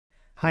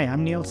Hi,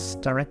 I'm Nils,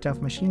 Director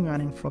of Machine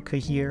Learning for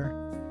Cohere.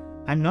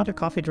 I'm not a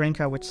coffee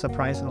drinker, which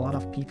surprises a lot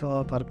of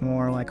people, but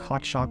more like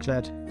hot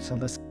chocolate. So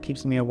this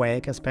keeps me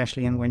awake,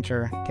 especially in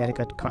winter. Get a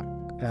good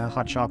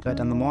hot chocolate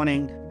in the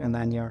morning, and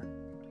then you're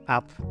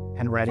up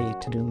and ready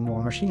to do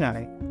more machine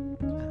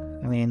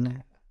learning. I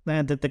mean,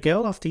 the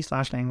goal of these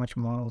large language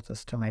models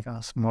is to make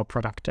us more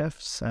productive.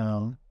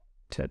 So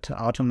to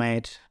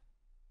automate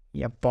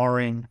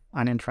boring,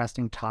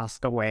 uninteresting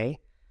tasks away.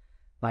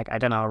 Like, I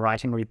don't know,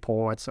 writing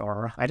reports,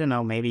 or I don't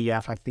know, maybe you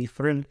have like these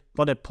 3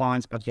 bullet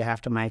points, but you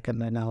have to make it,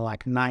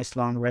 like nice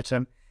long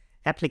written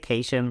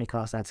application,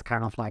 because that's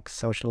kind of like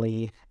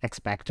socially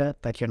expected,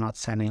 that you're not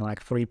sending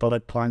like 3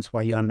 bullet points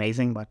where you're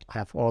amazing, but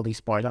have all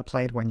these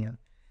boilerplate when you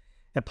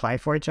apply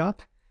for a job.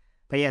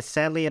 But yeah,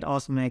 sadly, it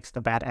also makes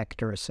the bad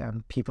actors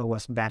and people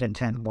with bad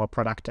intent more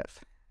productive.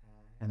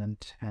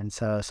 And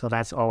so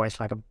that's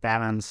always like a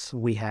balance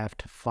we have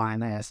to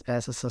find as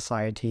a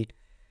society.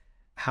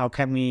 How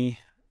can we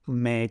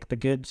make the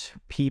good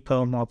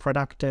people more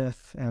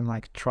productive and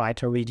like try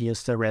to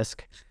reduce the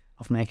risk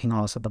of making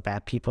also the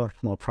bad people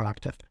more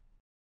productive?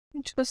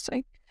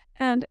 Interesting.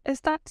 And is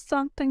that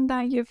something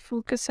that you're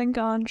focusing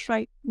on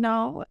right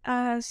now,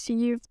 as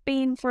you've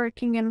been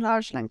working in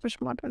large language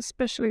models,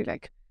 especially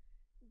like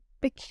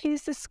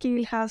because the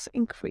scale has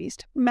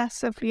increased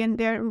massively and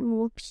there are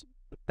more people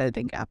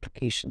building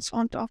applications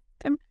on top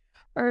of them?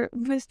 Or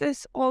was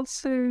this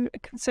also a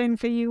concern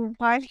for you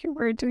while you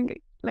were doing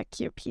like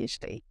your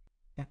PhD?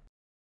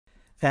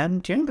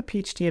 And during the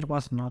PhD, it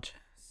was not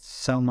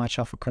so much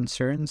of a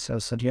concern. So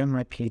during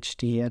my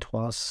PhD, it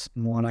was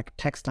more like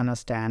text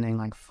understanding,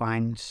 like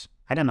find,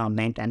 I don't know,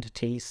 named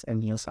entities in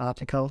news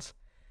articles.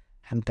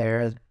 And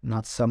there,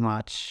 not so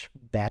much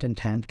bad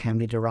intent can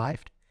be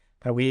derived.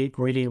 But we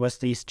really,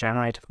 with these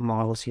generative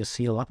models, you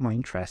see a lot more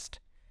interest.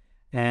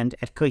 And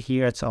at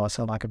Cohere, it's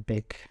also like a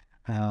big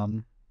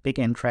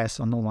interest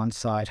on the one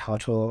side, how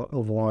to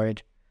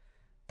avoid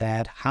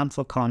that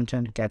harmful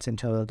content gets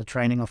into the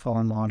training of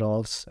our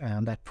models,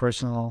 and that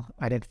personal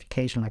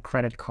identification like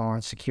credit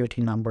cards,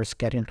 security numbers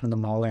get into the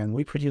model and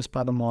reproduced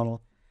by the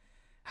model.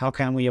 How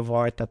can we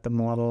avoid that the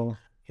model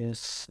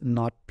is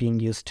not being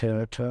used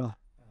to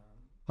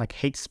like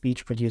hate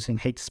speech, producing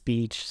hate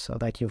speech, so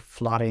that you're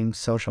flooding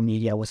social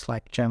media with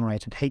like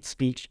generated hate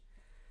speech?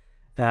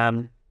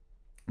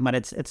 But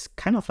it's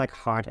kind of like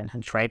hard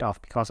and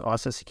trade-off, because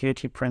also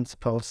security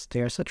principles,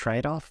 there's a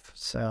trade-off.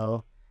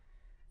 So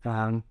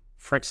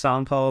for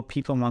example,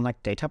 people want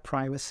like data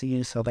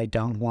privacy, so they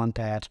don't want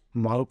that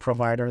model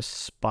providers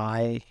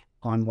spy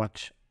on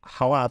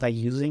how are they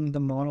using the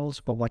models,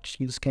 but what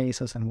use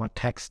cases and what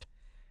text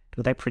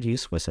do they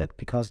produce with it,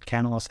 because it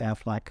can also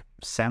have like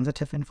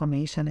sensitive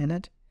information in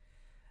it.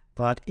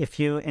 But if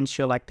you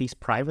ensure like these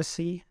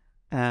privacy,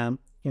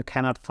 you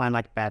cannot find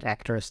like bad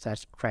actors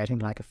that's creating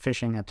like a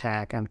phishing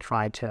attack and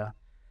try to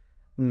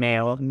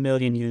mail 1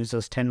 million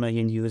users, 10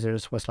 million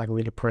users with like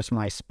really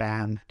personalized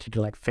spam to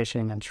do like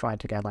phishing and try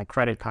to get like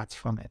credit cards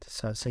from it.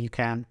 So you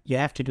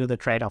have to do the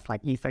trade-off, like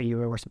either you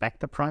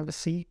respect the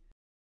privacy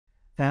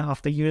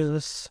of the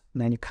users,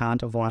 and then you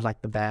can't avoid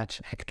like the bad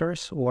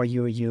actors, or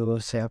you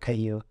say, okay,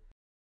 you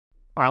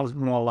are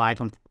more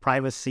light on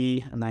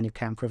privacy, and then you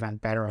can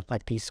prevent better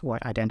like these, or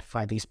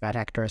identify these bad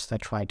actors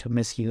that try to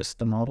misuse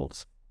the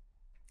models.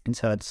 And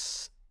so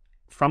it's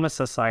from a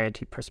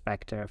society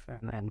perspective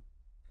and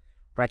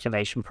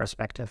regulation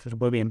perspective, it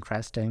will be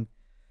interesting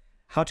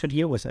how to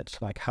deal with it,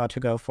 like how to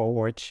go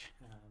forward.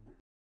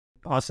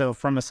 Also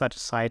from a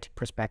society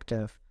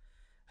perspective,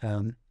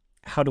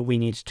 how do we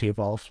need to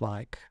evolve?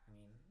 Like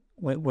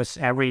with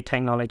every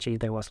technology,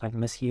 there was like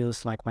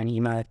misuse, like when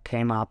email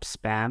came up,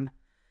 spam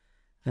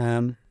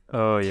came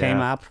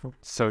up,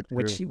 so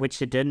true.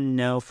 which you didn't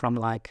know from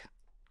like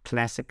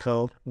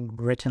classical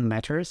written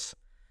letters.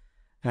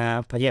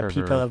 But yeah,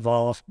 people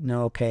evolved.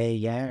 No, okay,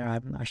 yeah,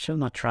 I should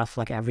not trust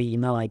like every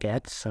email I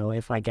get. So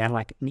if I get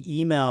like an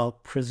email,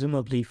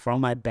 presumably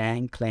from my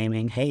bank,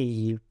 claiming,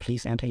 hey,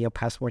 please enter your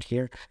password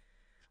here,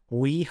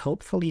 we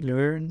hopefully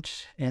learned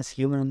as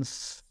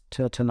humans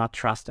to not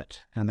trust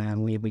it. And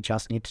then we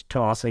just need to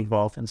also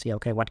evolve and see,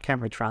 okay, what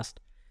can we trust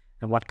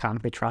and what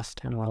can't we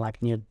trust, and what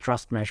like new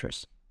trust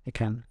measures we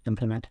can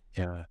implement.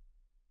 Yeah.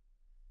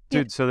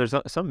 Dude, so there's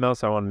something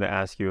else I wanted to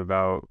ask you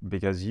about,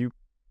 because you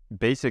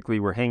basically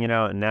were hanging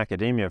out in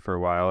academia for a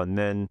while, and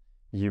then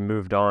you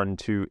moved on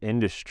to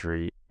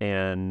industry.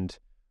 And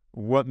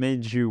what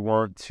made you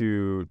want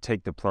to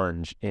take the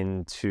plunge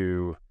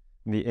into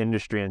the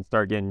industry and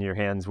start getting your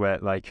hands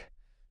wet, like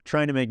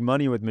trying to make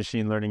money with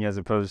machine learning as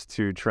opposed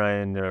to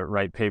trying to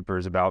write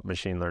papers about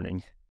machine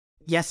learning?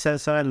 Yes,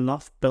 so I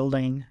love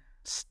building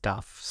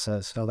stuff.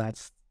 So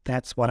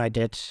that's what I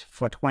did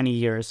for 20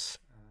 years.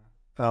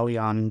 Early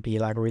on, be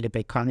like a really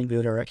big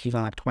contributor,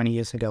 even like 20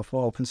 years ago,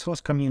 for open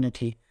source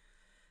community.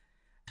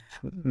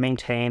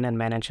 Maintain and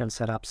manage and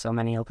set up so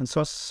many open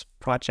source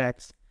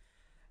projects.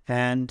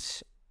 And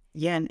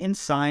yeah, and in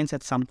science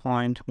at some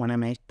point when I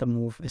made the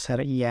move, I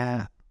said,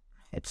 yeah,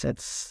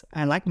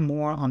 I like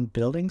more on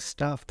building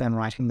stuff than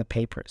writing the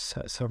papers.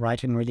 So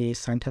writing really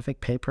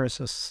scientific papers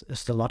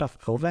is a lot of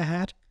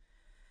overhead.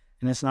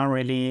 and it's not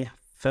really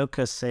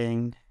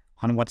focusing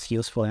on what's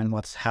useful and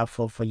what's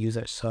helpful for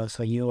users. So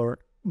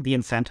the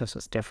incentives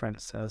is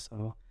different.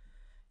 So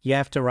you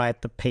have to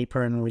write the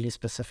paper in a really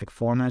specific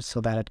format so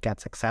that it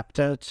gets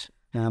accepted,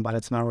 but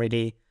it's not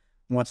really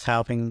what's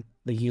helping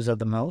the user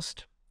the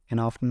most. And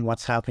often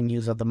what's helping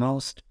user the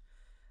most,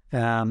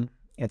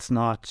 it's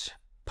not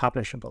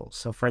publishable.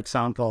 So for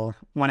example,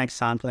 one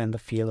example in the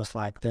field is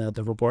like the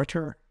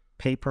reporter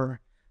paper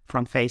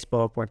from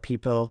Facebook, where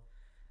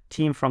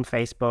team from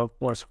Facebook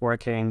was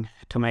working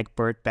to make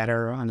BERT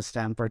better,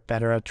 understand BERT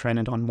better, train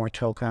it on more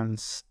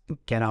tokens,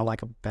 get out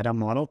like a better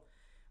model,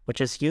 which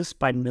is used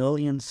by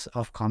millions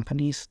of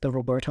companies, the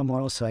Roberto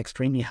model, so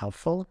extremely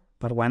helpful.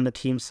 But when the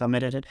team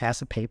submitted it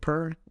as a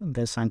paper,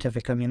 the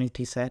scientific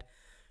community said,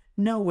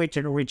 no, we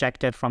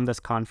reject it from this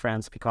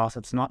conference because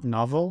it's not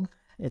novel.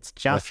 It's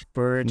just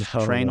BERT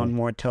trained on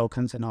more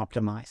tokens and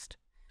optimized.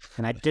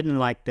 And I didn't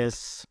like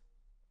this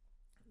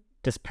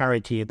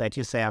disparity that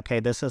you say,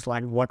 okay, this is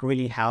like what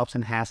really helps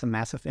and has a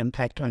massive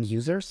impact on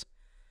users,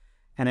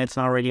 and it's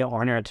not really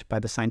honored by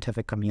the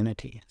scientific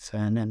community. So,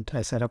 and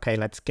I said, okay,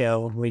 let's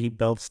go really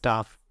build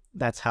stuff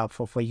that's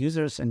helpful for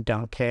users and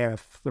don't care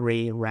if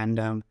 3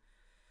 random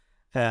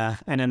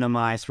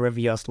anonymized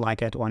reviewers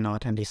like it or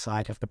not and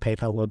decide if the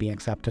paper will be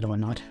accepted or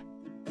not.